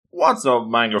What's up,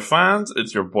 manga fans?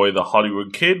 It's your boy, the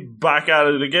Hollywood Kid, back at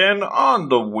it again on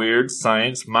the Weird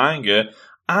Science Manga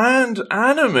and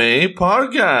Anime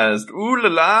Podcast. Ooh la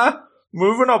la,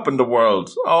 moving up in the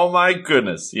world. Oh my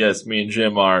goodness. Yes, me and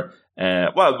Jim are,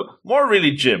 more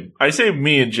really Jim. I say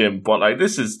me and Jim, but like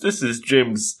this is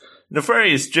Jim's,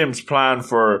 nefarious Jim's plan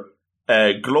for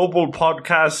global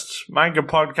manga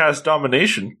podcast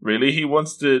domination, really. He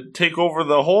wants to take over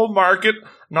the whole market,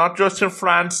 not just in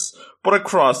France, but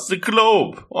across the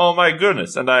globe. Oh my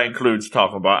goodness. And that includes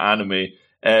talking about anime,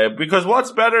 because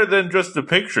what's better than just the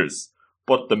pictures,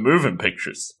 but the moving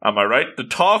pictures? Am I right? The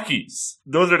talkies.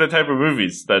 Those are the type of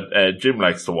movies that Jim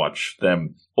likes to watch.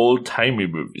 Them old-timey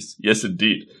movies. Yes,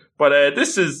 indeed. But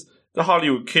this is the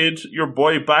Hollywood Kid, your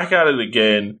boy, back at it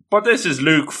again. But this is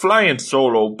Luke flying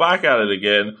solo, back at it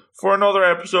again for another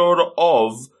episode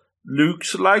of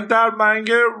Luke's Like That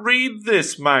Manga, Read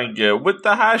This Manga, with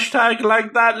the hashtag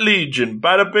Like That Legion.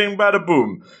 Bada bing, bada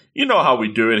boom. You know how we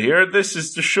do it here. This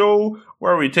is the show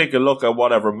where we take a look at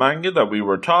whatever manga that we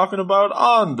were talking about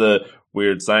on the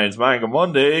Weird Science Manga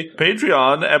Monday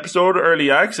Patreon episode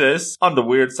early access on the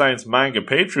Weird Science Manga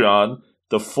Patreon.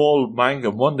 The full Manga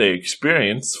Monday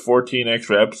experience, 14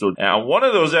 extra episodes. And one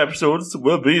of those episodes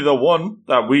will be the one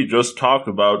that we just talked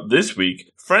about this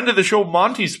week. Friend of the show,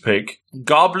 Monty's pick,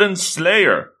 Goblin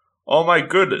Slayer. Oh my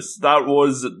goodness, that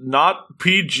was not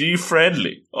PG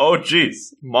friendly. Oh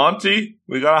jeez. Monty,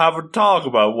 we gotta have a talk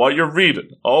about what you're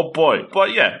reading. Oh boy.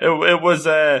 But yeah, it was,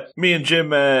 me and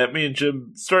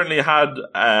Jim certainly had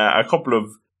a couple of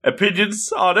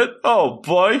opinions on it. Oh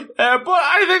boy. But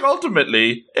I think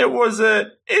ultimately it was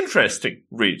a interesting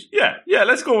read. Yeah,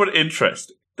 let's go with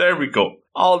interesting. There we go.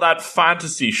 All that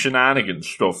fantasy shenanigans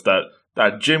stuff that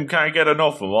Jim can't get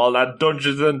enough of, all that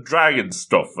Dungeons and Dragons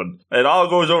stuff, and it all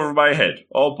goes over my head.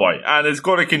 Oh boy. And it's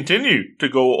going to continue to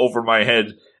go over my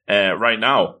head right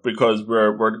now, because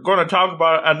we're going to talk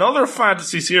about another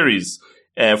fantasy series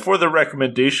for the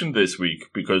recommendation this week,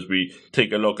 because we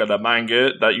take a look at a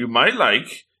manga that you might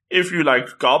like if you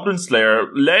like Goblin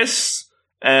Slayer, less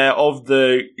of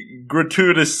the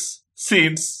gratuitous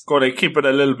scenes. Going to keep it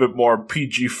a little bit more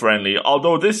PG friendly.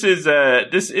 Although this is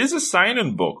a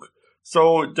seinen book,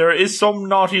 so there is some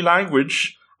naughty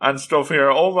language and stuff here.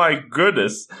 Oh my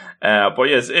goodness! But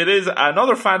yes, it is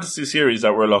another fantasy series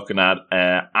that we're looking at,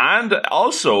 and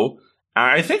also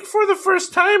I think for the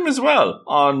first time as well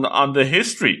on the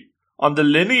history, on the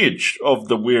lineage of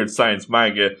the Weird Science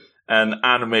Manga and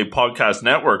Anime Podcast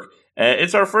Network.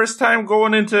 It's our first time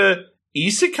going into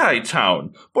Isekai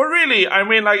Town. But really, I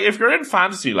mean, like, if you're in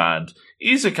Fantasyland,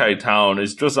 Isekai Town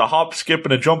is just a hop, skip,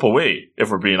 and a jump away, if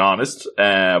we're being honest.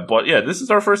 But yeah, this is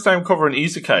our first time covering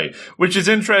Isekai, which is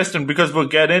interesting because we'll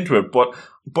get into it. But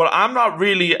I'm not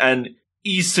really an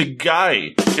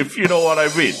Isekai, if you know what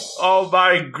I mean. Oh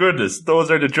my goodness, those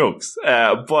are the jokes.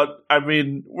 But I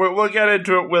mean, we'll get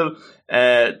into it. We'll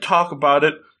talk about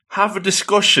it. Have a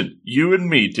discussion, you and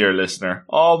me, dear listener.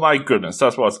 Oh my goodness,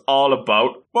 that's what it's all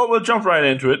about. But we'll jump right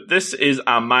into it. This is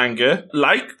a manga,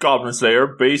 like Goblin Slayer,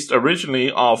 based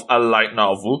originally off a light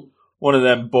novel. One of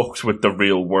them books with the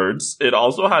real words. It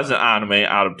also has an anime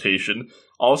adaptation.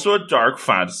 Also a dark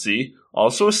fantasy.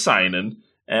 Also a seinen.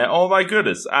 Oh my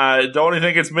goodness. The only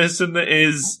thing it's missing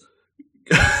is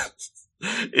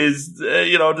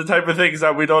the type of things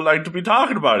that we don't like to be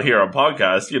talking about here on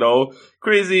podcasts,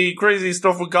 crazy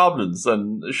stuff with goblins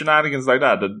and shenanigans like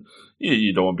that. And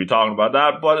you don't want to be talking about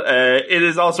that. But it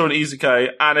is also an isekai,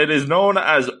 and it is known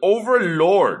as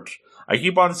Overlord. I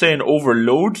keep on saying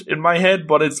overload in my head,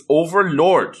 but it's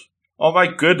Overlord. Oh my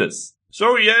goodness.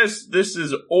 So yes, this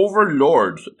is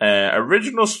Overlord.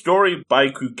 Original story by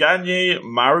Kugane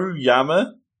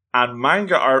Maruyama, and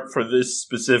manga art for this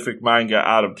specific manga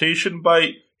adaptation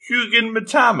by Hyugen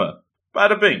Mitama.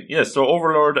 Bada bing. Yes, so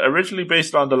Overlord, originally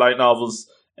based on the light novels,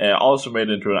 also made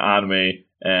into an anime,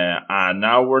 and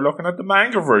now we're looking at the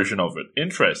manga version of it.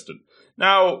 Interesting.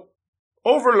 Now,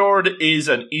 Overlord is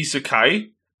an isekai,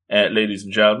 ladies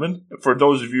and gentlemen. For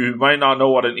those of you who might not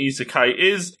know what an isekai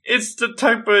is, it's the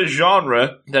type of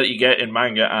genre that you get in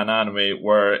manga and anime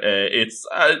where it's,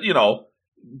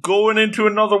 going into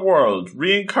another world,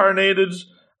 reincarnated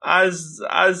as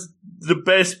the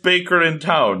best baker in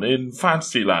town in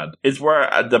Fantasyland. It's where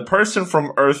the person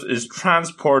from Earth is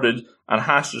transported and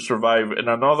has to survive in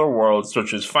another world,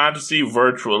 such as fantasy,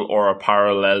 virtual, or a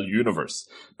parallel universe.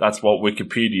 That's what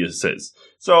Wikipedia says.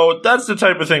 So that's the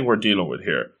type of thing we're dealing with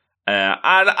here. And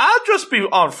I'll just be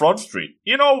on Front Street.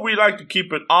 We like to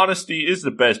keep it. Honesty is the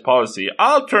best policy.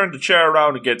 I'll turn the chair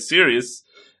around and get serious.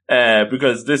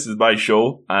 Because this is my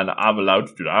show, and I'm allowed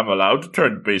to do that. I'm allowed to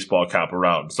turn the baseball cap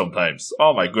around sometimes.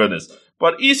 Oh my goodness.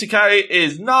 But isekai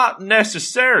is not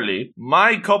necessarily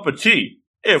my cup of tea,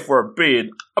 if we're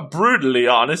being brutally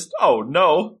honest. Oh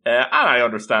no, and I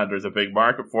understand there's a big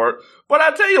market for it, but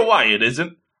I'll tell you why it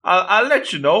isn't. I'll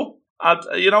let you know.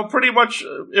 Pretty much,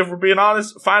 if we're being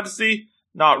honest, fantasy,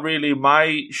 not really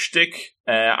my shtick.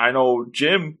 I know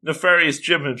Jim, Nefarious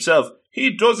Jim himself,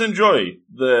 he does enjoy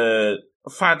the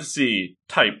fantasy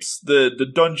types, the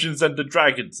Dungeons and the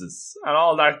Dragons and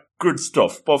all that good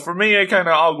stuff. But for me, it kind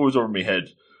of all goes over my head.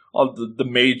 All the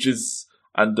mages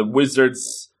and the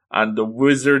wizards and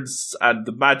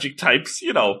the magic types,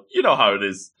 you know how it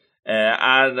is.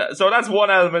 And so that's one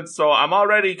element. So I'm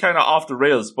already kind of off the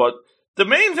rails. But the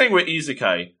main thing with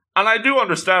isekai, and I do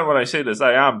understand when I say this,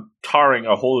 I am tarring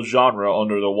a whole genre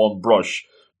under the one brush.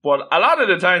 But a lot of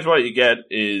the times what you get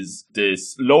is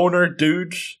this loner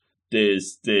dude,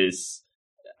 this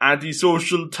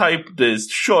antisocial type, this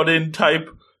shut-in type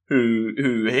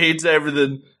who hates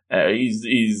everything.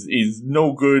 He's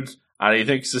no good, and he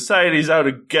thinks society's out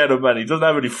to get him, and he doesn't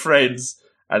have any friends,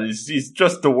 and he's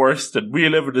just the worst, and we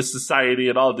live in this society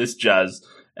and all this jazz.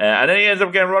 And then he ends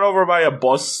up getting run over by a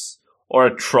bus or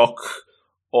a truck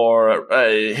or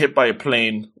hit by a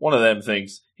plane, one of them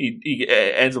things. He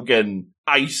ends up getting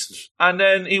iced, and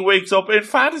then he wakes up in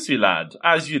Fantasyland,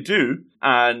 as you do,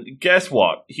 and guess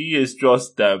what? He is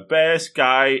just the best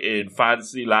guy in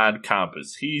Fantasyland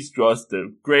campus. He's just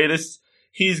the greatest.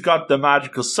 He's got the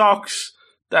magical socks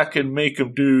that can make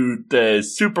him do the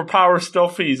superpower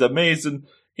stuff. He's amazing.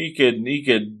 He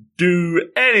can do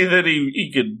anything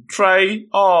he can try.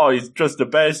 Oh, he's just the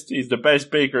best. He's the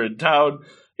best baker in town.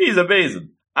 He's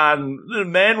amazing. And the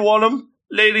men want him.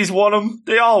 Ladies want him.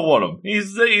 They all want him.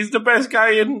 He's the best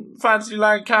guy in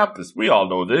Fantasyland campus. We all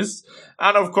know this.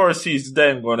 And of course, he's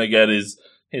then going to get his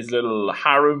little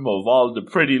harem of all the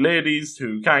pretty ladies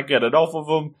who can't get enough of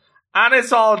him. And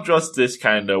it's all just this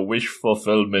kind of wish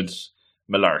fulfillment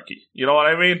malarkey. You know what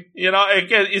I mean?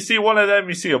 You see one of them,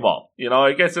 you see them all.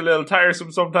 It gets a little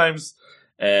tiresome sometimes.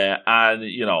 And,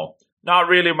 not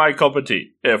really my cup of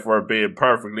tea, if we're being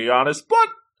perfectly honest. But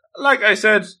like I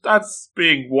said, that's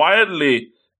being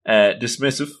wildly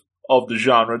dismissive of the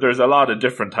genre. There's a lot of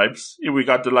different types. We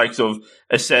got the likes of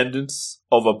Ascendance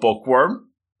of a Bookworm.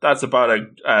 That's about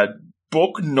a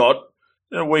book nut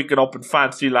waking up in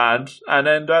Fantasyland. And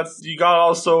then you got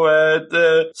also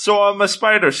So I'm a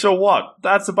Spider, So What?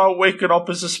 That's about waking up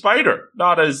as a spider,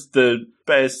 not as the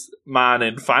best man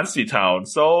in Fantasy Town.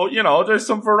 So, there's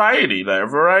some variety there.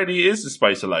 Variety is the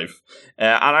spice of life.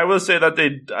 And I will say that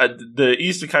the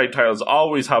isekai titles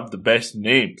always have the best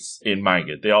names in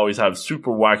manga. They always have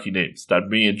super wacky names that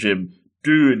me and Jim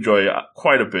do enjoy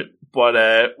quite a bit. But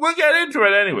we'll get into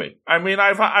it anyway. I mean,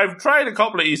 I've tried a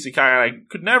couple of isekai and I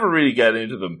could never really get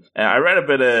into them. I read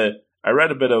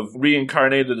a bit of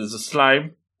Reincarnated as a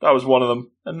Slime. That was one of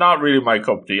them, and not really my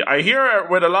cup of tea. I hear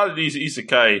with a lot of these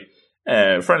isekai,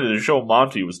 a friend of the show,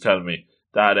 Monty, was telling me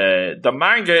that the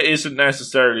manga isn't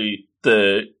necessarily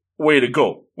the way to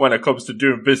go when it comes to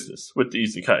doing business with the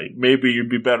isekai. Maybe you'd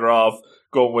be better off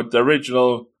going with the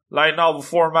original light novel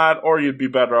format, or you'd be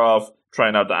better off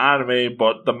trying out the anime,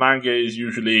 but the manga is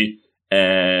usually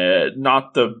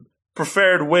not the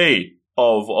preferred way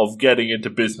of getting into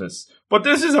business. But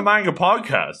this is a manga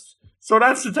podcast, so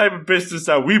that's the type of business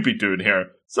that we be doing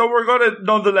here. So we're going to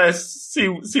nonetheless see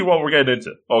what we're getting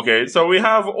into. Okay, so we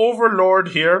have Overlord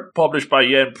here, published by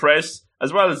Yen Press,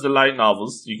 as well as the light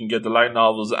novels. You can get the light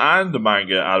novels and the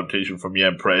manga adaptation from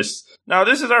Yen Press. Now,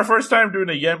 this is our first time doing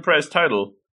a Yen Press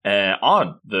title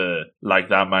on the Like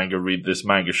That Manga, Read This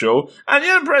Manga show. And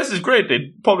Yen Press is great.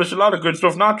 They publish a lot of good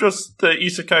stuff, not just the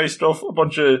isekai stuff, a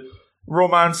bunch of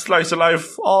romance, slice of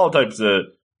life, all types of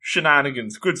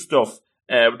shenanigans, good stuff.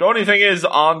 But the only thing is,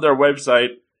 on their website,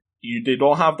 they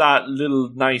don't have that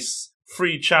little nice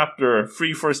free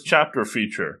first chapter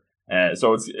feature.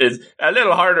 So it's a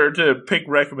little harder to pick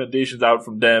recommendations out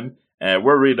from them.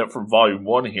 We're reading it from volume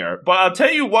 1 here. But I'll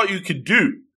tell you what you can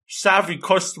do, savvy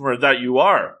customer that you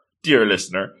are, dear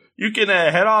listener. You can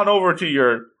head on over to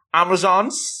your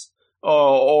Amazons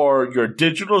or your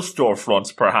digital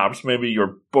storefronts, perhaps, maybe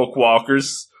your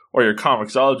Bookwalkers or your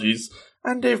Comixologies,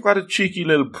 and they've got a cheeky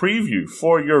little preview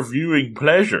for your viewing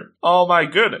pleasure. Oh my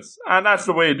goodness. And that's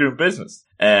the way of doing business.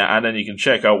 And then you can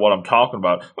check out what I'm talking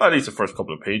about. Well, at least the first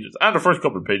couple of pages. And the first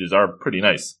couple of pages are pretty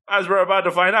nice, as we're about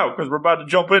to find out, because we're about to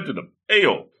jump into them.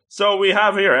 Ayo. So we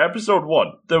have here episode 1.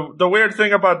 The weird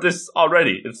thing about this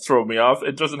already, it's thrown me off.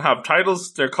 It doesn't have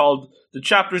titles. The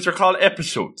chapters are called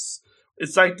episodes.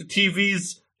 It's like the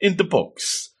TVs in the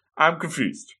books. I'm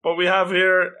confused. But we have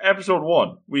here episode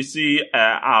 1. We see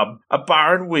a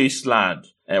barren wasteland,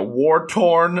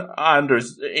 war-torn, and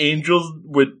there's angels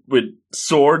with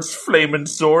swords, flaming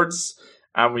swords.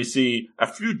 And we see a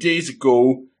few days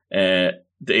ago, the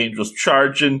angels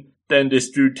charging. Then this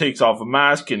dude takes off a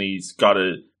mask and he's got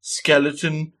a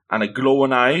skeleton and a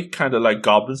glowing eye, kind of like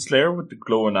Goblin Slayer with the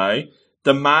glowing eye.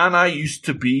 The man I used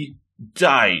to be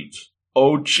died.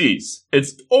 Oh jeez.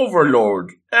 It's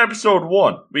Overlord, episode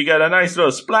 1. We get a nice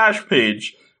little splash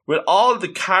page with all the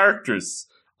characters.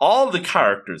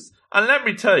 And let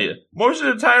me tell you, most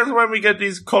of the times when we get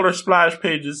these color splash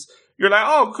pages, you're like,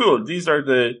 oh cool, these are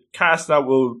the cast that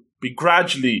will be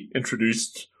gradually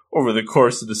introduced over the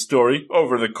course of the story,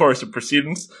 over the course of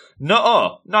proceedings.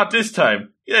 Nuh-uh, not this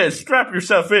time. Yeah, strap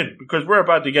yourself in, because we're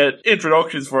about to get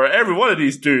introductions for every one of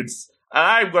these dudes, and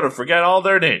I'm going to forget all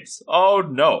their names. Oh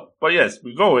no. But yes,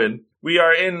 we go in. We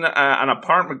are in an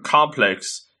apartment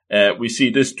complex. We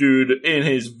see this dude in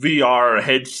his VR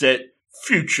headset,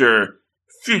 future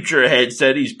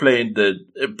headset. He's playing the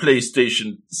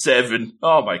PlayStation 7.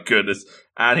 Oh my goodness.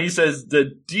 And he says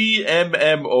the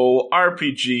DMMO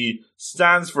RPG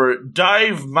stands for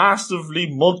Dive Massively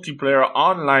Multiplayer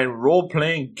Online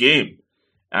Role-Playing Game.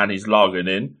 And he's logging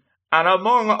in. And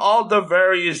among all the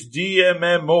various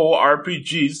DMMO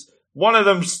RPGs, one of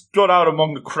them stood out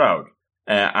among the crowd.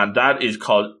 And that is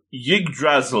called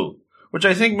Yggdrasil, which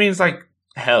I think means like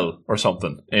hell or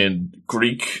something in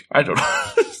Greek. I don't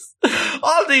know.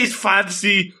 All these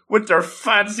fancy, with their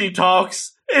fancy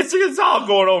talks. It's all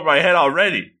going over my head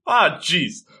already. Ah,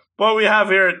 jeez. What we have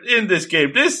here in this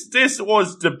game, this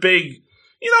was the big,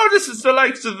 this is the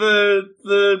likes of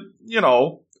the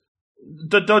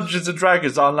Dungeons and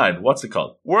Dragons Online. What's it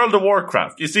called? World of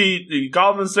Warcraft. You see, the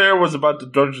Goblin Slayer was about the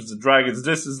Dungeons and Dragons.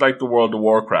 This is like the World of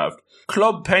Warcraft.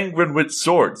 Club Penguin with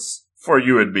swords for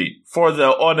you and me, for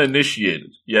the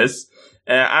uninitiated. Yes.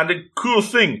 And the cool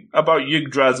thing about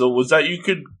Yggdrasil was that you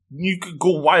could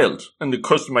go wild in the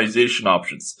customization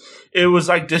options. It was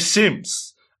like The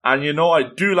Sims. And I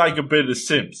do like a bit of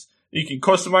Sims. You can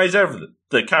customize everything.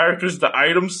 The characters, the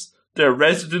items, their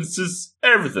residences,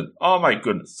 everything. Oh my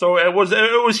goodness. So it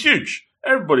was huge.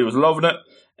 Everybody was loving it.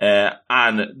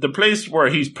 And the place where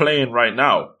he's playing right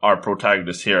now, our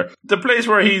protagonist here, the place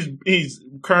where he's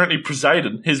currently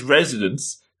presiding, his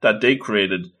residence that they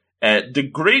created, the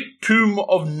Great Tomb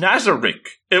of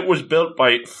Nazarick. It was built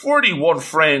by 41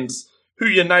 friends who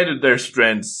united their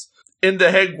strengths in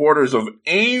the headquarters of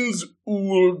Ains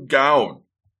Ul Gaun.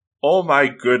 Oh my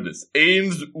goodness.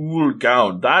 Ains Ul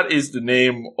Gaun. That is the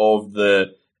name of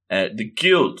the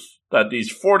guild that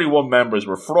these 41 members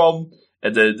were from.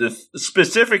 The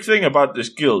specific thing about this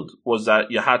guild was that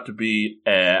you had to be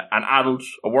an adult,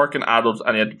 a working adult,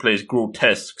 and you had to play as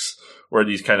grotesques, or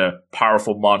these kind of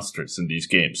powerful monsters in these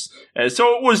games.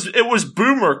 So it was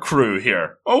Boomer crew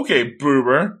here. Okay,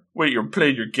 Boomer, wait, you're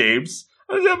playing your games.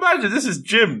 Imagine this is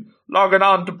Jim logging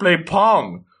on to play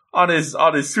Pong on his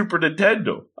Super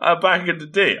Nintendo back in the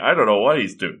day. I don't know what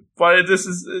he's doing, but this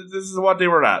is what they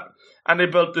were at. And they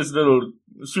built this little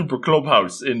super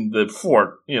clubhouse in the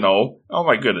fort, Oh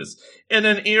my goodness. In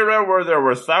an era where there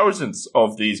were thousands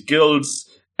of these guilds,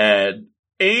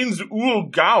 Ains Ul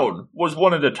Gaun was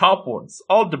one of the top ones.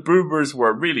 All the boomers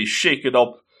were really shaking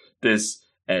up this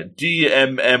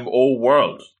DMMO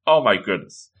world. Oh my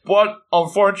goodness. But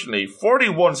unfortunately,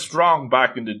 41 strong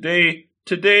back in the day.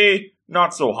 Today,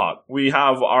 not so hot. We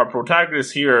have our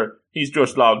protagonist here. He's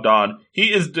just logged on.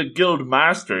 He is the guild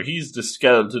master. He's the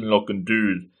skeleton-looking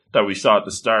dude that we saw at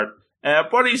the start.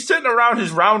 But he's sitting around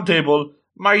his round table,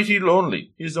 mighty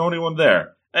lonely. He's the only one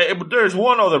there. But there's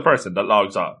one other person that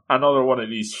logs on. Another one of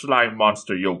these slime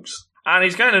monster yokes. And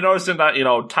he's kind of noticing that,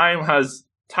 time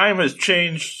has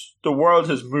changed. The world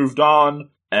has moved on.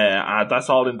 That's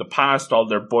all in the past. All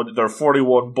their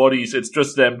 41 buddies. It's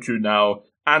just them two now.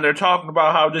 And they're talking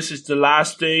about how this is the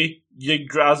last day.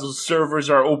 Yggdrasil's servers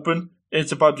are open.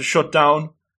 It's about to shut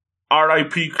down.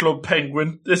 R.I.P. Club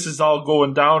Penguin. This is all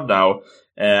going down now.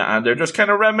 And they're just kind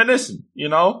of reminiscing,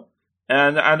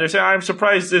 And they're saying, I'm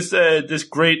surprised this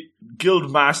great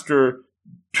guild master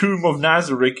Tomb of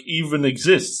Nazarick even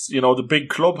exists. The big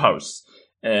clubhouse.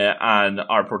 And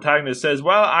our protagonist says,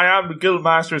 well, I am the guild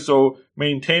master, so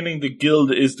maintaining the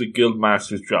guild is the guild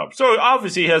master's job. So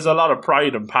obviously he has a lot of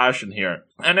pride and passion here.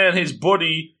 And then his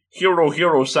buddy,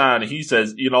 Hiro-san, he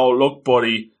says, look,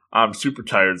 buddy, I'm super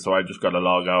tired, so I just gotta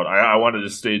log out. I wanted to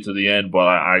stay to the end, but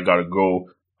I gotta go.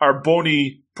 Our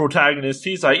bony protagonist,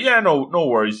 he's like, yeah, no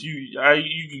worries.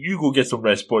 You go get some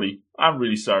rest, buddy. I'm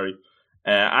really sorry.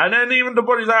 And then even the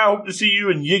buddy's like, I hope to see you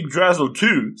in Yggdrasil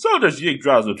 2. So there's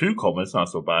Yggdrasil 2 coming, it's not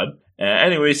so bad.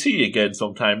 Anyway, see you again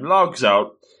sometime. Logs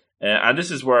out. And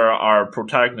this is where our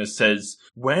protagonist says,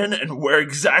 when and where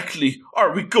exactly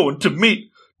are we going to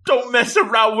meet? Don't mess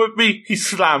around with me. He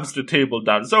slams the table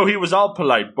down. So he was all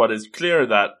polite, but it's clear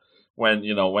that when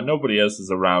nobody else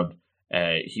is around,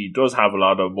 he does have a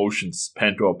lot of emotions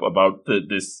pent up about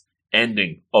this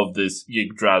ending of this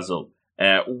Yggdrasil.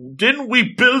 Didn't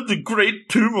we build the great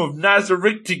tomb of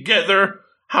Nazarick together?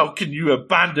 How can you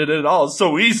abandon it all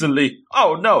so easily?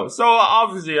 Oh no! So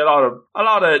obviously a lot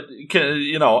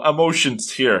of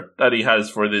emotions here that he has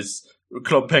for this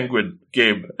Club Penguin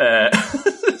game.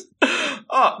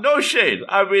 Oh, no shade.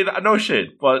 I mean, no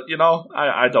shade, but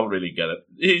I don't really get it.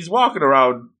 He's walking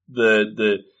around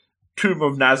the tomb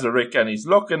of Nazarick and he's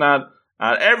looking at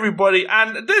everybody,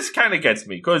 and this kind of gets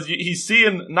me because he's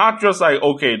seeing not just like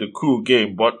the cool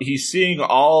game, but he's seeing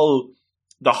all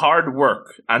the hard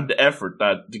work and the effort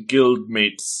that the guild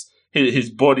mates,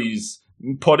 his buddies,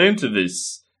 put into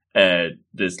this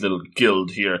little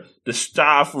guild here. The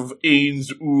staff of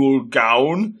Ains Ul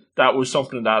Gown, that was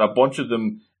something that a bunch of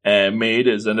them made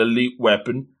as an elite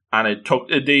weapon, and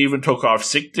they even took off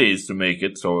sick days to make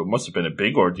it, so it must have been a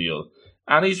big ordeal.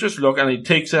 And he's just looking, and he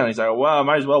takes it, and he's like, well, I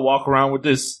might as well walk around with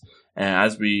this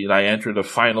as we enter the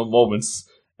final moments.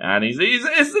 And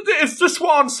it's the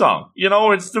swan song,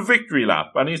 it's the victory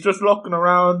lap. And he's just looking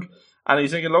around and he's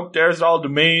thinking, look, there's all the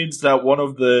maids that one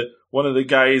of the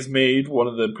guys made, one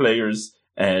of the players,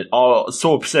 all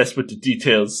so obsessed with the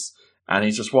details. And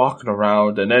he's just walking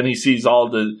around, and then he sees all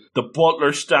the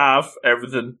butler staff,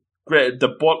 everything, great, the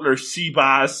butler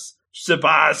Sebas,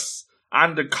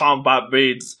 and the combat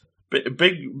maids.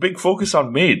 Big focus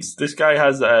on maids. This guy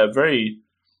has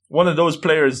one of those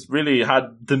players really had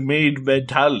the maid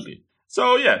mentality.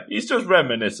 So yeah, he's just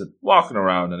reminiscing, walking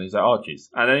around, and he's like, oh jeez.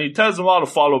 And then he tells them all to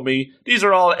follow me. These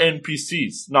are all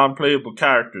NPCs, non-playable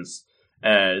characters.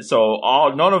 So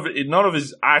none of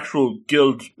his actual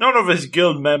guild, none of his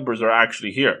guild members are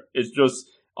actually here. It's just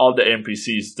all the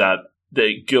NPCs that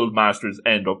the guild masters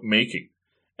end up making.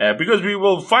 Because we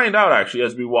will find out actually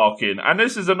as we walk in, and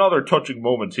this is another touching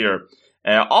moment here.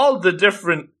 All the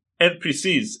different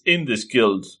NPCs in this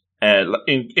guild,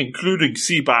 including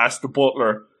Sebas the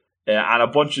butler, and a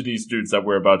bunch of these dudes that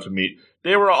we're about to meet,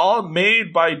 they were all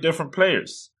made by different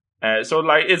players. So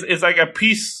it's like a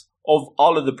piece of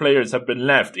all of the players have been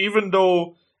left, even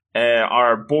though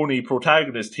our bony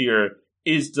protagonist here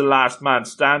is the last man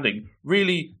standing.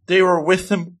 Really, they were with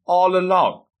him all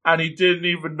along, and he didn't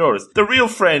even notice. The real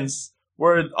friends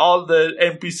were all the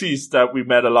NPCs that we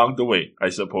met along the way, I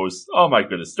suppose. Oh my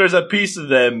goodness, there's a piece of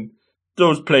them,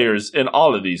 those players, in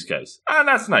all of these guys, and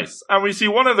that's nice. And we see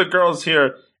one of the girls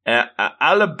here,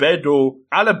 Alabedo.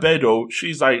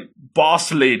 She's like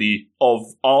boss lady of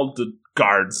all the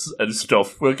guards and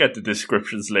stuff. We'll get the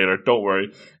descriptions later, don't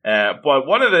worry. But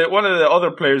one of the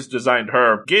other players designed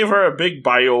her, gave her a big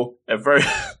bio, a very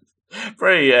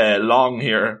very long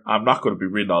here. I'm not going to be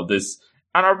reading all this.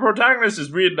 And our protagonist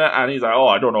is reading it, and he's like, oh,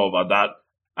 I don't know about that.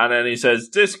 And then he says,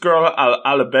 this girl,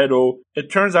 Alabedo,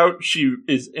 it turns out she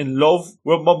is in love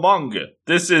with Momonga.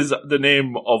 This is the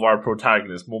name of our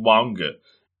protagonist, Momonga.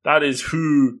 That is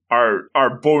who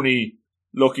our bony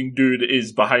looking dude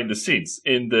is behind the scenes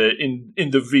in the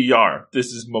VR. This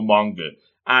is Momonga.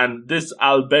 And this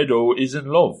Albedo is in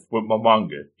love with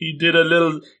Momonga. He did a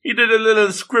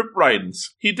little script writing.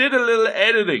 He did a little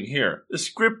editing here. The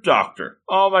script doctor.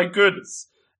 Oh my goodness.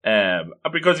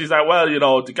 Because he's like, well,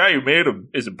 the guy who made him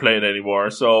isn't playing anymore,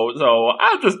 so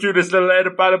I'll just do this little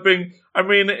edit bada bing. I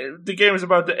mean, the game is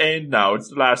about to end now. It's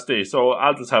the last day, so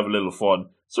I'll just have a little fun.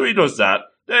 So he does that.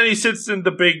 Then he sits in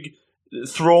the big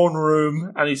throne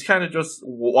room, and he's kind of just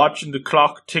watching the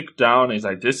clock tick down. He's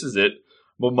like, this is it.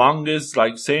 Momonga's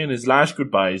like saying his last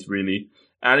goodbyes, really.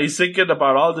 And he's thinking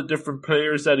about all the different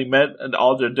players that he met and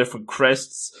all their different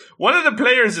crests. One of the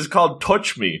players is called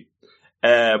Touch Me.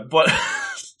 But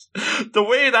the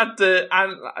way that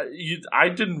I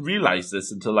didn't realize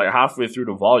this until like halfway through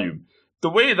the volume. The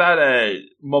way that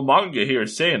Momonga here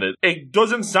is saying it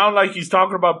doesn't sound like he's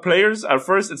talking about players. At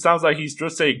first, it sounds like he's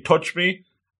just saying touch me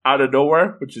out of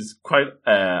nowhere, which is quite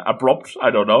abrupt. I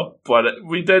don't know. But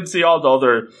we did see all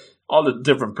the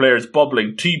different players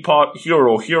bubbling. Teapot,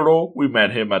 Hero, we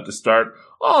met him at the start.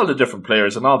 All the different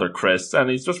players and all their crests, and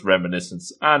he's just reminiscent.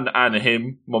 And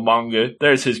him, Momonga,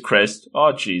 there's his crest.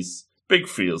 Oh, jeez. Big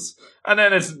feels. And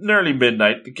then it's nearly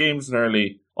midnight. The game's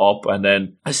nearly up, and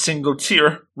then a single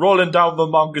tear rolling down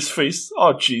Momonga's face.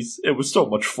 Oh, jeez. It was so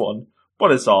much fun.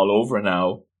 But it's all over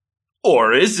now.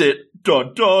 Or is it?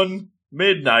 Dun dun.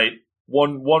 Midnight.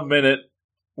 1 minute.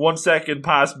 1 second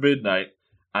past midnight,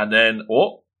 and then,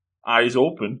 eyes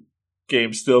open,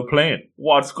 game's still playing.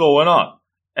 What's going on?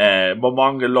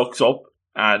 Momonga looks up,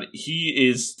 and he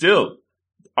is still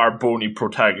our bony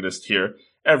protagonist here.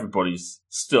 Everybody's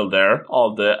still there.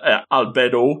 All the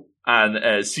Albedo and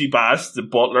Seabass, the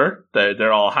butler,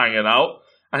 they're all hanging out.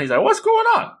 And he's like, what's going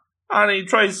on? And he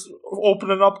tries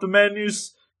opening up the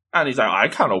menus. And he's like, I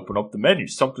can't open up the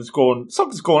menus. Something's going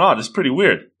on. It's pretty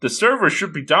weird. The server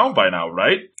should be down by now,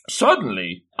 right?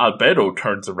 Suddenly, Albedo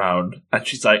turns around and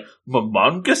she's like,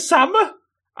 Momonga-sama?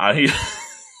 And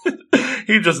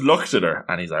he just looks at her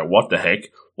and he's like, what the heck?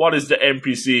 What is the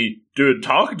NPC doing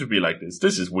talking to me like this?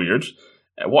 This is weird.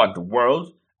 What in the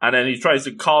world? And then he tries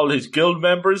to call his guild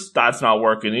members. That's not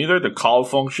working either. The call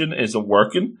function isn't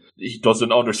working. He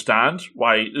doesn't understand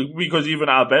why, because even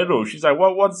Albedo, she's like,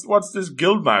 what's this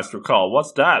guildmaster call?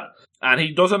 What's that? And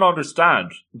he doesn't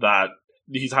understand that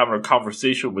he's having a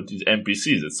conversation with these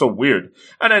NPCs. It's so weird.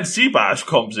 And then Seabass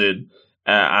comes in,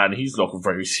 and he's looking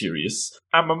very serious.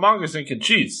 And Momonga's thinking,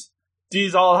 geez,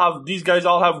 these guys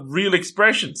all have real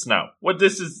expressions now. What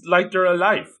this is like they're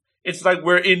alive. It's like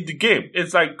we're in the game.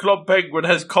 It's like Club Penguin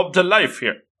has come to life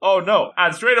here. Oh no.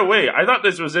 And straight away, I thought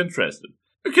this was interesting.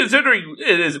 Considering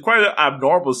it is quite an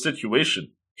abnormal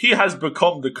situation. He has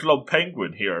become the Club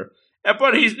Penguin here.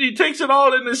 But he takes it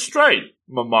all in his stride,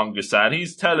 Momonga-san.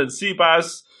 He's telling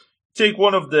Seabass, take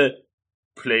one of the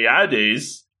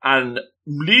Pleiades and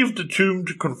leave the tomb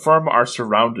to confirm our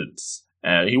surroundings.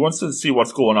 He wants to see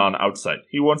what's going on outside.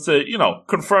 He wants to,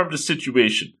 confirm the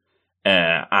situation.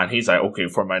 And he's like, okay,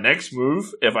 for my next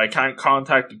move, if I can't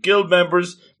contact the guild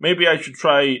members, maybe I should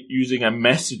try using a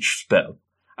message spell.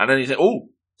 And then he said, oh,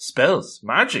 spells,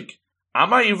 magic.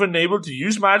 Am I even able to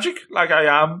use magic like I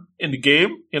am in the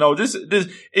game?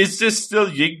 Is this still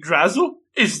Yggdrasil?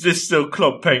 Is this still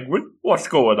Club Penguin? What's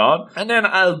going on? And then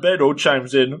Albedo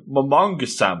chimes in,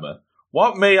 Momonga-sama,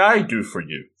 what may I do for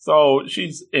you? So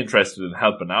she's interested in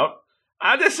helping out.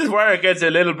 And this is where it gets a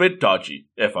little bit dodgy,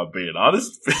 if I'm being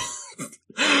honest.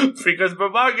 Because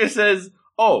Momonga says,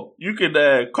 oh, you can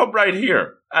come right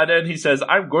here. And then he says,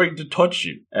 I'm going to touch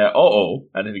you.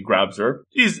 And then he grabs her.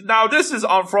 Now this is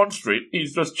on Front Street.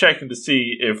 He's just checking to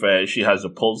see if she has a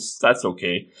pulse. That's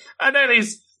okay. And then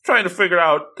he's trying to figure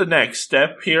out the next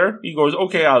step here. He goes,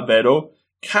 okay, Albedo,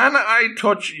 can I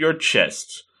touch your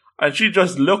chest? And she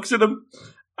just looks at him.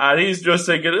 And he's just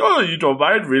thinking, oh, you don't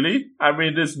mind, really? I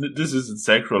mean, this isn't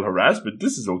sexual harassment.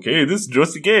 This is okay. This is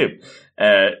just a game.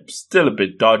 Still a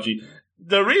bit dodgy.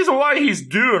 The reason why he's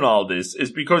doing all this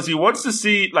is because he wants to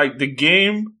see, like, the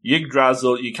game,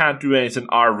 Yggdrasil, you can't do anything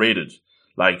R-rated.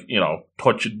 Like,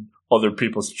 touching other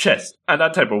people's chest. And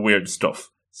that type of weird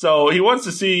stuff. So he wants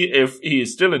to see if he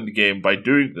is still in the game by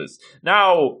doing this.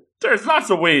 Now, there's lots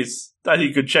of ways that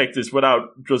he could check this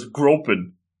without just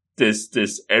groping this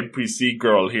NPC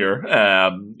girl here.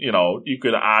 You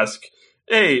could ask,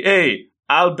 hey,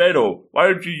 Albedo, why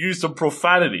don't you use some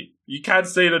profanity? You can't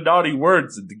say the naughty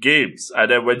words in the games. And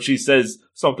then when she says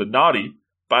something naughty,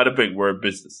 bada big word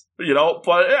business.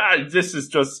 But this is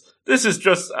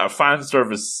just a fan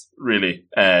service, really,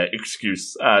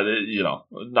 excuse.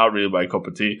 Not really my cup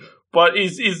of tea. But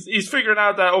he's figuring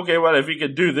out that, okay, well, if he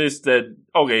can do this, then,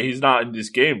 okay, he's not in this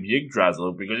game,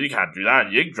 Yggdrasil, because you can't do that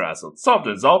in Yggdrasil.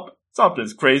 Something's up.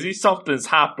 Something's crazy. Something's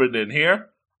happened in here.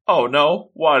 Oh,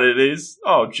 no. What it is.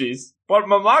 Oh, jeez. But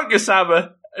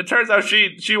Momonga-sama, it turns out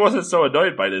she wasn't so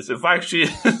annoyed by this. In fact,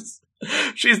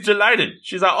 she's delighted.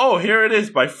 She's like, oh, here it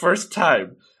is, my first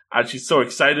time. And she's so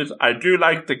excited. I do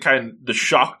like the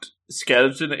shocked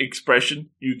skeleton expression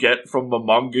you get from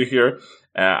Momonga here.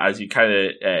 As he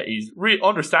he's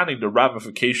understanding the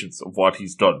ramifications of what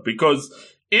he's done. Because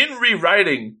in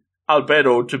rewriting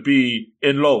Albedo to be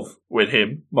in love with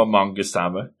him,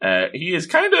 Momonga-sama, he is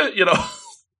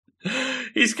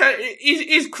he's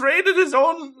created his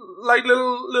own like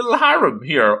little harem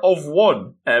here of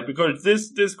one, because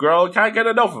this girl can't get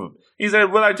enough of him. He said,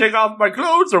 will I take off my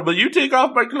clothes or will you take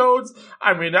off my clothes?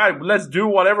 I mean, let's do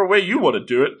whatever way you want to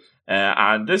do it.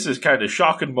 And this is kind of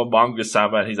shocking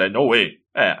Momonga-sama, and he's like, no way.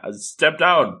 Step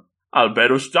down.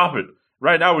 Albedo, stop it.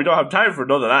 Right now, we don't have time for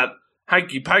none of that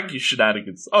hanky-panky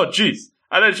shenanigans. Oh, jeez.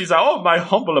 And then she's like, oh, my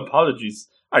humble apologies.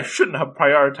 I shouldn't have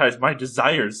prioritized my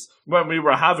desires when we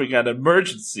were having an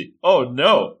emergency. Oh,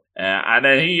 no. And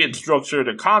then he instructs her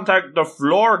to contact the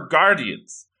Floor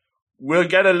Guardians. We'll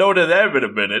get a load of them in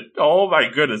a minute. Oh, my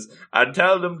goodness. And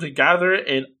tell them to gather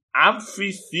in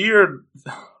amphitheater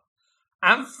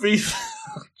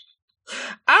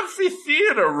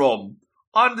room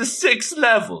on the 6th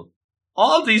level.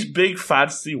 All these big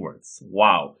fancy words.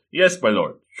 Wow. Yes, my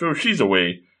lord. Sure, she's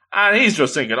away. And he's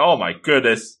just thinking, oh my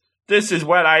goodness, This is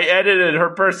when I edited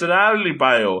her personality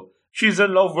bio. She's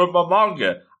in love with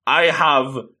Momonga. I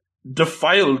have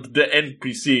defiled the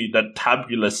NPC that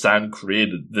Tabula San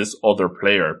created, this other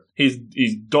player. He's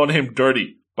done him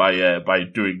dirty by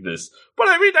doing this. But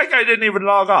I mean, that guy didn't even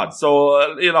log on.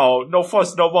 So, no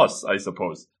fuss, no muss, I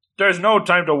suppose. There's no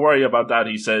time to worry about that,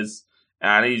 he says.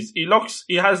 And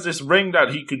he has this ring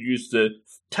that he could use to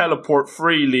teleport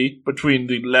freely between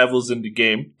the levels in the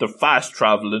game. The fast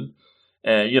traveling.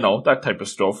 That type of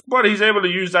stuff. But he's able to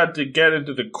use that to get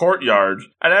into the courtyard.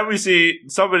 And then we see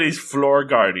some of these floor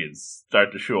guardians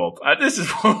start to show up. And this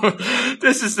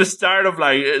is the start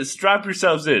of strap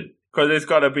yourselves in. Because it's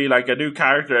got to be like a new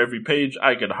character every page.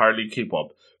 I can hardly keep up.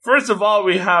 First of all,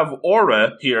 we have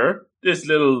Aura here. This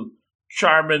little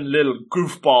charming little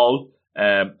goofball,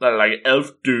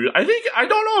 elf dude. I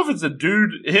don't know if it's a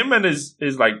dude. Him and his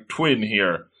twin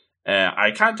here.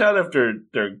 I can't tell if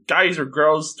they're guys or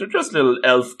girls. They're just little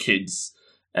elf kids.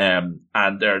 And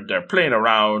they're playing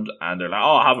around and they're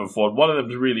having fun. One of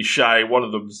them's really shy. One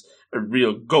of them's a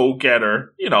real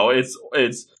go-getter.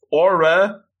 It's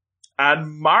Aura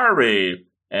and Mare.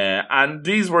 And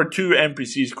these were two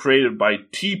NPCs created by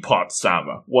Teapot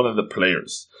Sama, one of the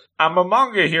players. And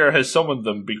Momonga here has summoned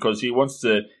them because he wants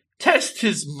to test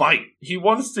his might. He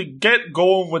wants to get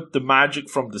going with the magic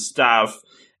from the staff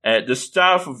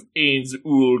of Ain's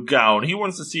Ul Gown. He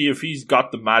wants to see if he's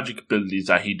got the magic abilities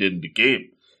that he did in the game.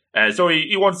 So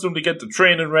he wants them to get the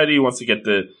training ready. He wants to get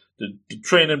the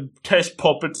training test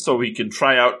puppets so he can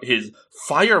try out his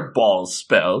fireball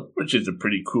spell, which is a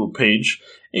pretty cool page.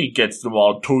 He gets them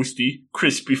all toasty,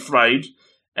 crispy fried.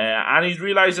 And he's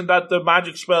realizing that the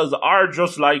magic spells are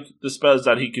just like the spells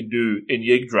that he can do in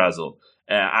Yggdrasil.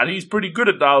 And he's pretty good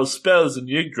at those spells in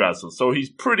Yggdrasil. So he's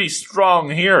pretty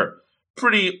strong here.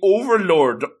 Pretty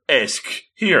Overlord-esque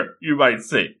here, you might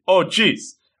say. Oh,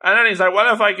 jeez. And then he's like,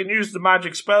 well, if I can use the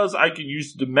magic spells, I can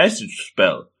use the message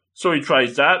spell. So he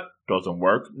tries that. Doesn't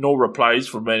work. No replies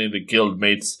from any of the guild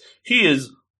mates. He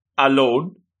is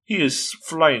alone. He is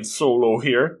flying solo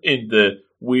here in the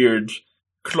weird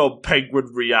Club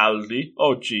Penguin reality.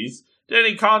 Oh, jeez. Then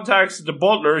he contacts the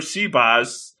butler,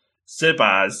 Sebas.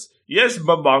 Yes,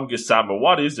 Momonga-sama,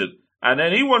 what is it? And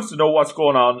then he wants to know what's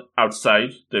going on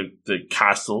outside the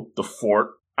castle, the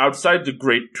fort, outside the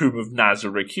Great Tomb of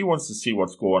Nazarick. He wants to see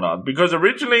what's going on. Because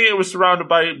originally it was surrounded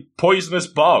by poisonous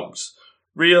bogs.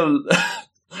 Real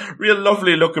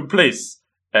lovely looking place.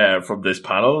 From this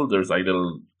panel, there's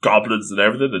little goblins and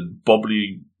everything and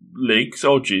bubbly lakes.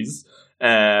 Oh, jeez.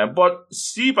 But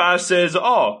Sebas says,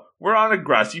 we're on a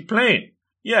grassy plain.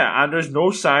 Yeah, and there's no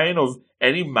sign of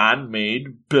any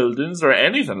man-made buildings or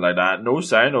anything like that. No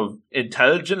sign of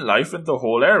intelligent life in the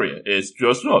whole area. It's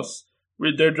just us.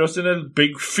 They're just in a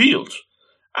big field.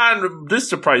 And this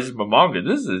surprises Momonga.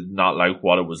 This is not like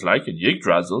what it was like in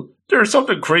Yggdrasil. There's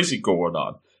something crazy going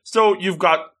on. So you've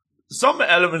got some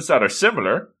elements that are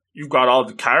similar. You've got all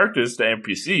the characters, the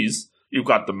NPCs. You've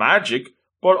got the magic.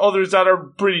 But others that are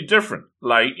pretty different.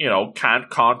 Can't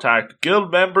contact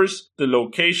guild members. The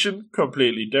location,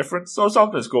 completely different. So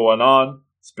something's going on.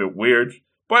 It's a bit weird.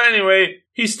 But anyway,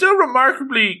 he's still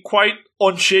remarkably quite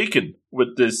unshaken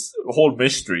with this whole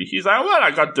mystery. He's like, well, I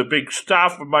got the big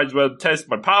staff. I might as well test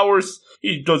my powers.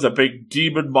 He does a big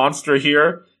demon monster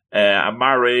here.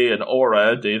 Amare and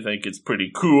Aura, they think it's pretty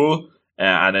cool.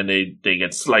 And then they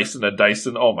get slicing and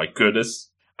dicing. Oh my goodness.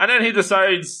 And then he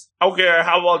decides, okay, I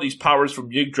have all these powers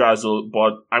from Yggdrasil,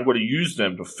 but I'm going to use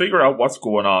them to figure out what's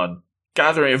going on,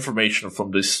 gather information from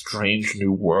this strange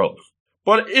new world.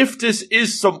 But if this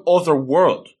is some other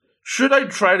world, should I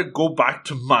try to go back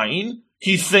to mine?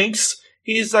 He thinks.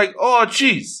 He's like, oh,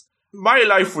 geez, my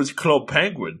life was Club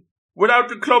Penguin. Without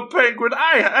the Club Penguin,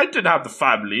 I didn't have the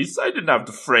families, I didn't have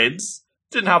the friends,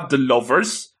 didn't have the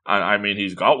lovers. And I mean,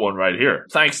 he's got one right here.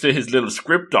 Thanks to his little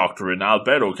script doctor in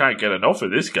Albedo, can't get enough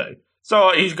of this guy.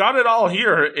 So he's got it all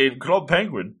here in Club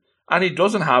Penguin, and he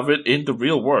doesn't have it in the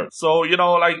real world. So,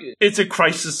 it's a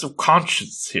crisis of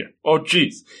conscience here. Oh,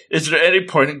 geez. Is there any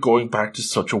point in going back to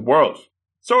such a world?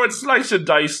 So it's slice and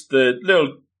dice, the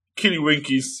little kitty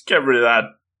winkies, get rid of that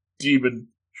demon,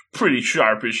 pretty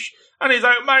sharpish. And he's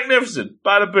like, magnificent,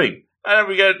 bada bing. And then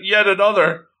we get yet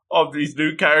another of these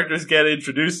new characters get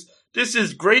introduced. This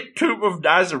is Great Tomb of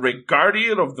Nazarick,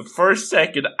 guardian of the first,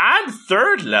 second, and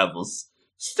third levels.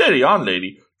 Steady on,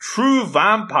 lady. True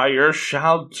vampire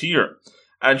Shaltir.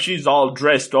 And she's all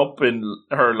dressed up in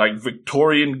her,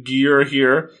 Victorian gear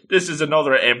here. This is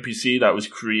another NPC that was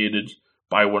created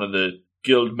by one of the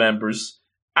guild members.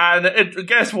 And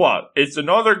guess what? It's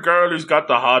another girl who's got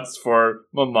the hots for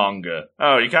Momonga.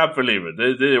 Oh, you can't believe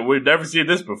it. We've never seen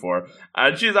this before.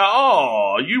 And she's like,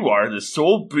 oh, you are the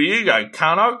soul being I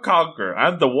cannot conquer,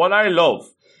 and the one I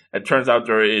love. It turns out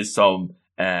there is some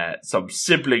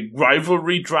sibling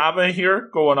rivalry drama here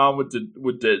going on with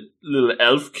the little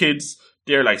elf kids.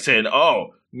 They're like saying,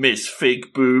 oh, Miss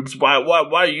Fake Boobs, why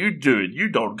are you doing? You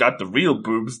don't got the real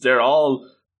boobs. They're all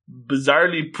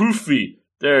bizarrely poofy.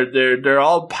 They're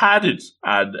all padded,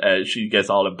 and she gets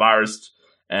all embarrassed.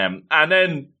 And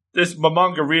then this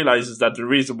Momonga realizes that the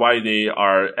reason why they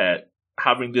are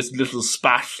having this little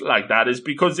spat like that is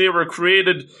because they were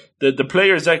created. The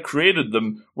players that created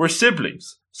them were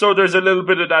siblings. So there's a little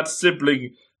bit of that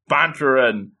sibling banter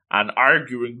and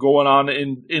arguing going on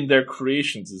in their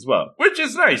creations as well, which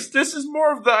is nice. This is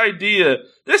more of the idea.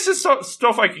 This is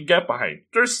stuff I can get behind.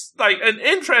 There's like an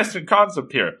interesting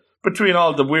concept here. Between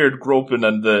all the weird groping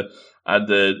and the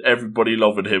everybody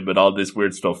loving him and all this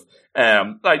weird stuff.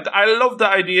 I love the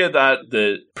idea that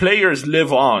the players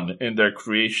live on in their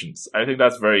creations. I think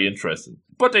that's very interesting.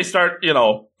 But they start,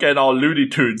 getting all Looney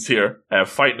Tunes here,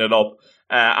 fighting it up.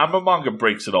 And Momonga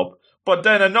breaks it up. But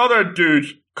then another dude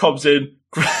comes in.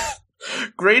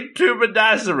 Great Tuba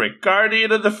Nazarick,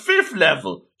 guardian of the 5th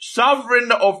level,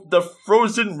 sovereign of the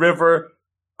frozen river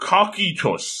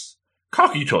Cocytus.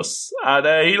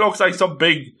 And he looks like some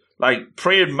big,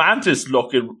 praying mantis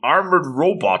looking armored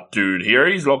robot dude here.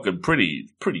 He's looking pretty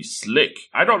slick.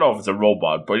 I don't know if it's a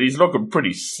robot, but he's looking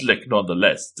pretty slick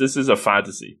nonetheless. This is a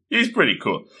fantasy. He's pretty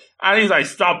cool. And he's like,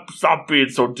 stop being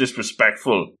so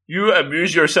disrespectful. You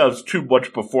amuse yourselves too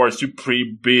much before a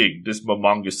supreme being. This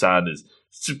Momonga-san is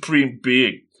supreme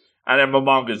being. And then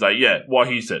Momonga's like, yeah, what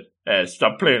he said.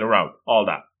 Stop playing around. All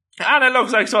that. And it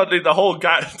looks like suddenly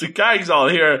the gang's all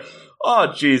here. Oh,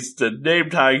 jeez, the name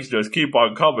tags just keep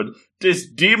on coming. This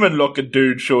demon-looking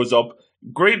dude shows up.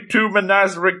 Great Tuba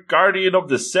Nazarick, guardian of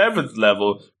the 7th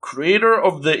level, creator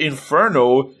of the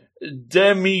Inferno,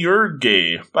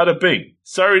 Demiurge. Bada bing.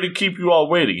 Sorry to keep you all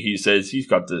waiting, he says. He's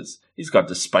got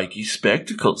the spiky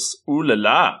spectacles. Ooh la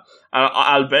la. And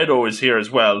Albedo is here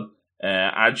as well.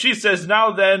 And she says,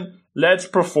 now then, let's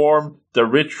perform the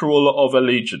ritual of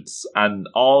allegiance. And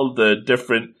all the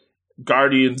different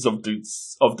guardians of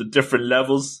the different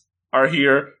levels are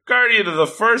here. Guardian of the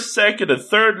 1st, 2nd, and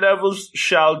 3rd levels,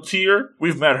 Shaltir.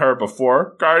 We've met her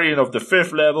before. Guardian of the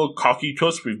 5th level,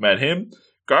 Cocytus. We've met him.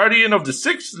 Guardian of the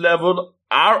 6th level,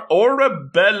 Aura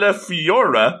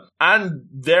Bellefiora, and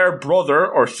their brother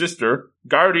or sister,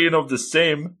 Guardian of the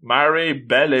same, Mare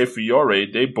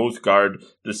Bellefiore. They both guard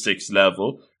the 6th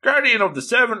level. Guardian of the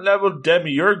 7th level,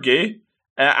 Demiurge.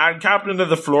 And Captain of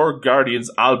the Floor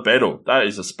Guardians Albedo. That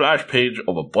is a splash page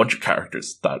of a bunch of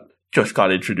characters that just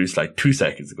got introduced 2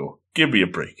 seconds ago. Give me a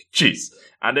break. Jeez.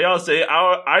 And they all say,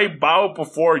 I bow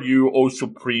before you, O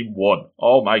Supreme One.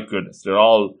 Oh my goodness. They're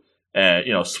all,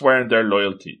 swearing their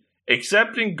loyalty.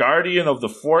 Excepting Guardian of the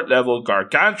 4th level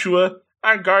Gargantua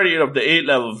and Guardian of the 8th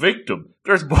level Victim.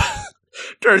 There's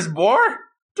more?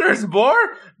 There's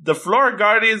more? The Floor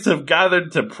Guardians have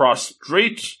gathered to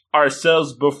prostrate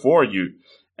ourselves before you.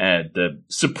 And the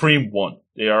Supreme One.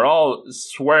 They are all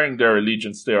swearing their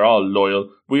allegiance. They are all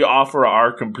loyal. We offer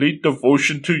our complete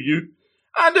devotion to you.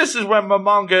 And this is when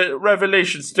Momonga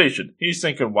Revelation Station. He's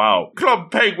thinking, wow, Club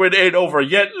Penguin ain't over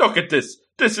yet. Look at this.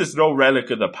 This is no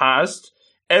relic of the past.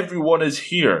 Everyone is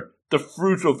here. The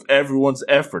fruit of everyone's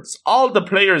efforts. All the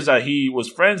players that he was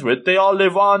friends with, they all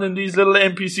live on in these little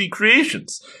NPC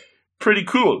creations. Pretty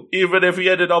cool. Even if he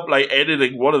ended up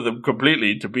editing one of them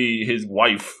completely to be his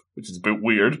wife, which is a bit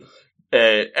weird.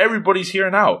 Everybody's here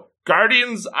now.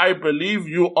 Guardians, I believe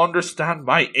you understand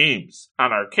my aims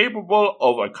and are capable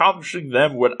of accomplishing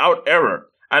them without error.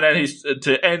 And then he's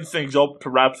to end things up, to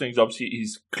wrap things up,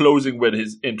 he's closing with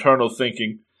his internal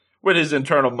thinking, with his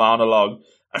internal monologue.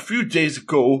 A few days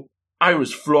ago, I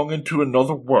was flung into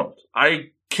another world.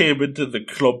 I came into the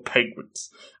Club Penguins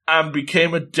and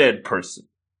became a dead person.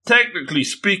 Technically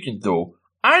speaking, though,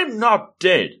 I'm not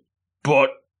dead, but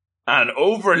an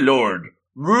overlord,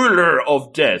 ruler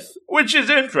of death, which is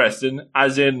interesting,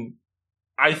 as in,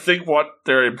 I think what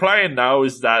they're implying now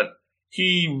is that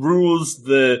he rules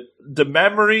the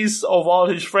memories of all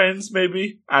his friends,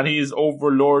 maybe, and he is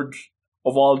overlord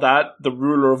of all that, the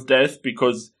ruler of death,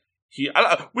 because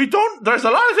there's a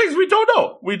lot of things we don't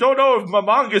know. We don't know if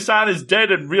Momonga-san is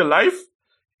dead in real life.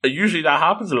 Usually that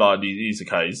happens a lot in these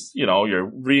isekais. You're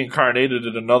reincarnated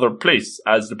in another place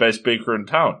as the best baker in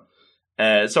town.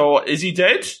 So is he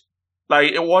dead?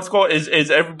 What's going? Is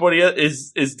everybody?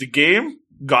 Is the game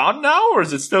gone now, or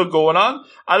is it still going on?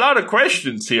 A lot of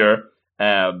questions here.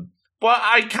 But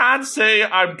I can't say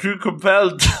I'm too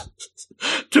compelled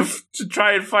to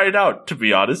try and find out, to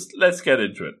be honest. Let's get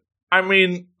into it. I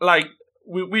mean, like,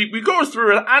 we go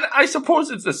through it, and I suppose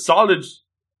it's a solid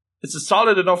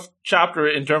enough chapter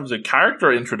in terms of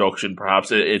character introduction,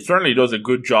 perhaps. It certainly does a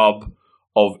good job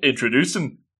of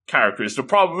introducing characters. The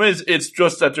problem is, it's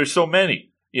just that there's so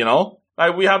many, you know?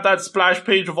 Like, we have that splash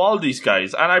page of all these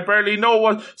guys, and I barely know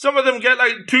what... Some of them get,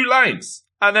 like, 2 lines.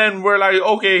 And then we're like,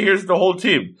 okay, here's the whole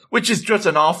team. Which is just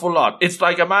an awful lot. It's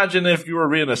like, imagine if you were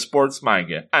reading a sports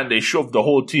manga, and they shoved the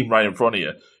whole team right in front of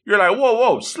you. You're like,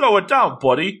 whoa, slow it down,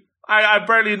 buddy. I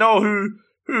barely know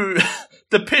who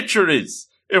the pitcher is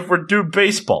if we're doing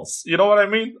baseballs. You know what I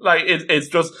mean? Like, it's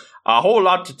just a whole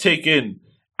lot to take in.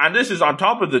 And this is on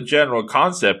top of the general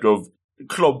concept of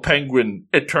Club Penguin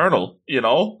Eternal, you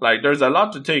know? Like, there's a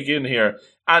lot to take in here.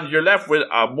 And you're left with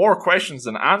more questions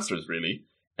than answers, really.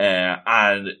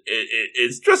 And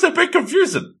it's just a bit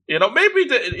confusing. You know, maybe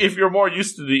if you're more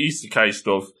used to the isekai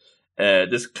stuff,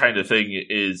 this kind of thing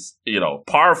is, you know,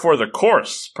 par for the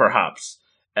course, perhaps.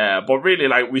 But really,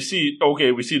 like, we see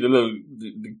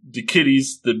the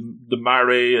kitties, the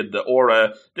Mare and the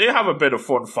Aura, they have a bit of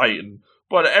fun fighting.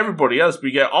 But everybody else,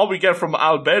 all we get from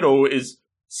Albedo is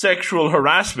sexual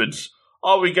harassment.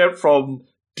 All we get from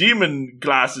Demon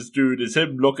Glasses Dude is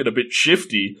him looking a bit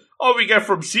shifty. All we get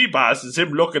from Seabass is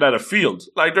him looking at a field.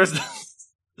 Like,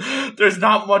 there's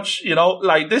not much, you know,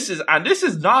 like, this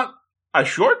is not a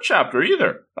short chapter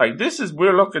either. Like,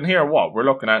 we're looking here, we're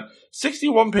looking at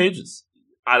 61 pages.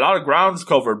 A lot of ground's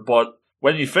covered, but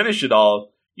when you finish it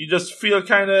all, you just feel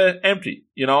kind of empty,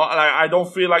 you know? Like, I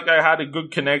don't feel like I had a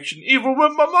good connection, even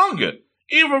with my manga,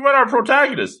 even with our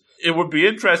protagonist. It would be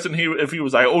interesting if he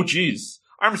was like, oh, geez,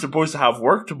 I'm supposed to have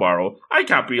work tomorrow. I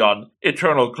can't be on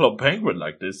Eternal Club Penguin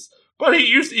like this. But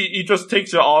he just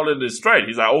takes it all in his stride.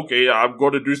 He's like, okay, I'm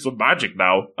going to do some magic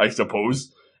now, I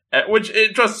suppose. Which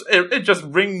it just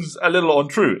rings a little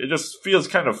untrue. It just feels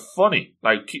kind of funny.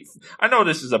 Like, I know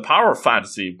this is a power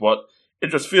fantasy, but it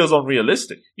just feels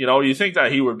unrealistic. You know, you think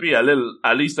that he would be at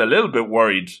least a little bit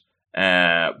worried,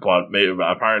 but maybe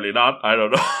apparently not. I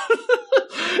don't know.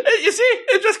 You see,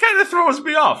 it just kind of throws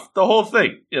me off, the whole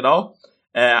thing, you know?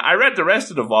 I read the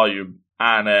rest of the volume,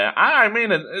 and I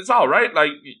mean, it's all right.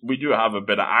 Like, we do have a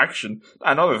bit of action.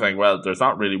 Another thing, well, there's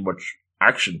not really much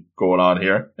action going on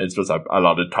here. It's just a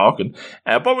lot of talking.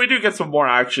 But we do get some more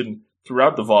action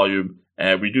throughout the volume.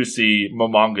 We do see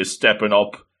Momonga stepping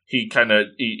up. He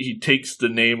takes the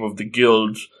name of the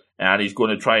guild, and he's going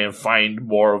to try and find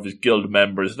more of his guild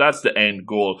members. That's the end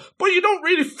goal. But you don't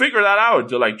really figure that out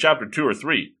until like chapter 2 or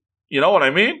 3. You know what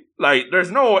I mean? Like,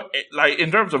 there's no, like,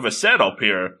 in terms of a setup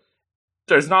here,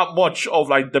 there's not much of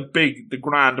like the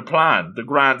grand plan, the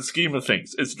grand scheme of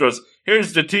things. It's just,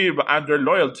 here's the team and they're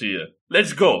loyal to you.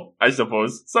 Let's go, I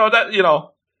suppose. So that, you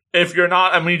know, if you're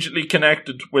not immediately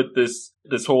connected with this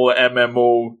whole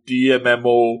MMO,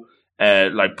 DMMO,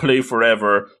 like play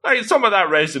forever, like some of that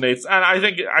resonates. And I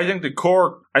think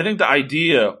the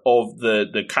idea of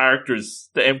the characters,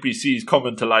 the NPCs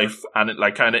coming to life and it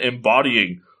like kind of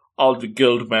embodying all the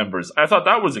guild members, I thought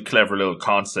that was a clever little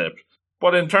concept.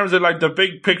 But in terms of like the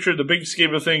big picture, the big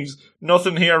scheme of things,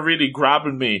 nothing here really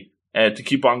grabbing me to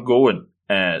keep on going.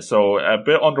 So a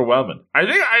bit underwhelming. I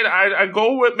think I'd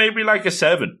go with maybe like a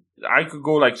 7. I could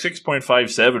go like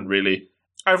 6.57 really.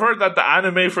 I've heard that the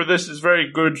anime for this is very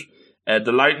good.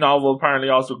 The light novel apparently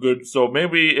also good. So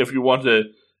maybe if you want to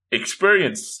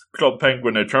experience Club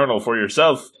Penguin Eternal for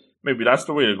yourself, maybe that's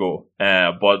the way to go.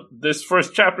 But this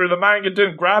first chapter of the manga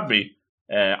didn't grab me.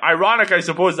 Ironic, I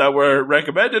suppose, that we're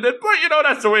recommending it, but you know,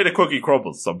 that's the way the cookie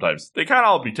crumbles sometimes. They can't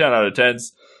all be 10 out of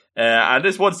 10s. And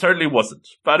this one certainly wasn't.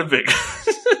 Bad and big.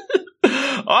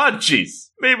 Oh,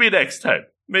 jeez. Maybe next time.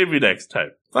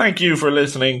 Thank you for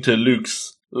listening to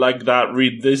Luke's Like That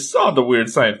Read This on the Weird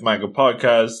Science Manga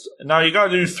Podcast. Now you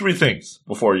gotta do 3 things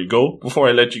before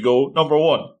I let you go. Number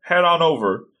 1, head on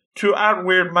over to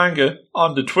 @WeirdManga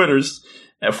on the Twitters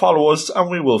and follow us, and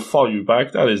we will follow you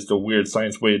back. That is the Weird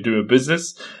Science way of doing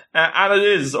business. And it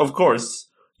is, of course,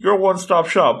 your one-stop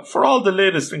shop for all the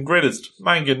latest and greatest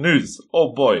manga news.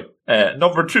 Oh boy.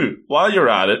 Number 2, while you're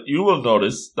at it, you will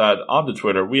notice that on the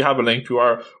Twitter, we have a link to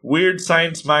our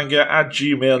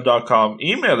weirdsciencemanga@gmail.com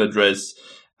email address.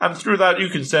 And through that, you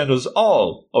can send us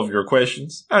all of your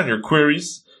questions and your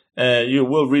queries. You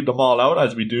will read them all out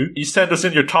as we do. You send us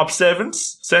in your top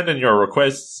 7s, send in your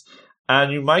requests,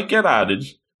 and you might get added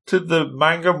to the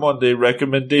Manga Monday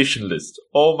recommendation list.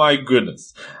 Oh my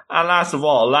goodness. And last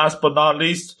but not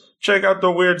least, check out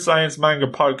the Weird Science Manga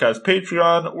Podcast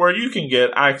Patreon, where you can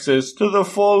get access to the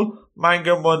full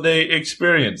Manga Monday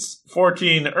experience.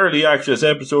 14 early access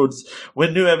episodes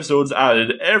with new episodes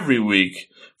added every week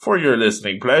for your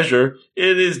listening pleasure.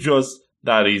 It is just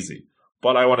that easy.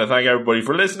 But I want to thank everybody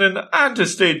for listening and to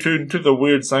stay tuned to the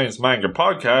Weird Science Manga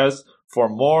Podcast for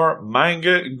more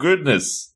manga goodness.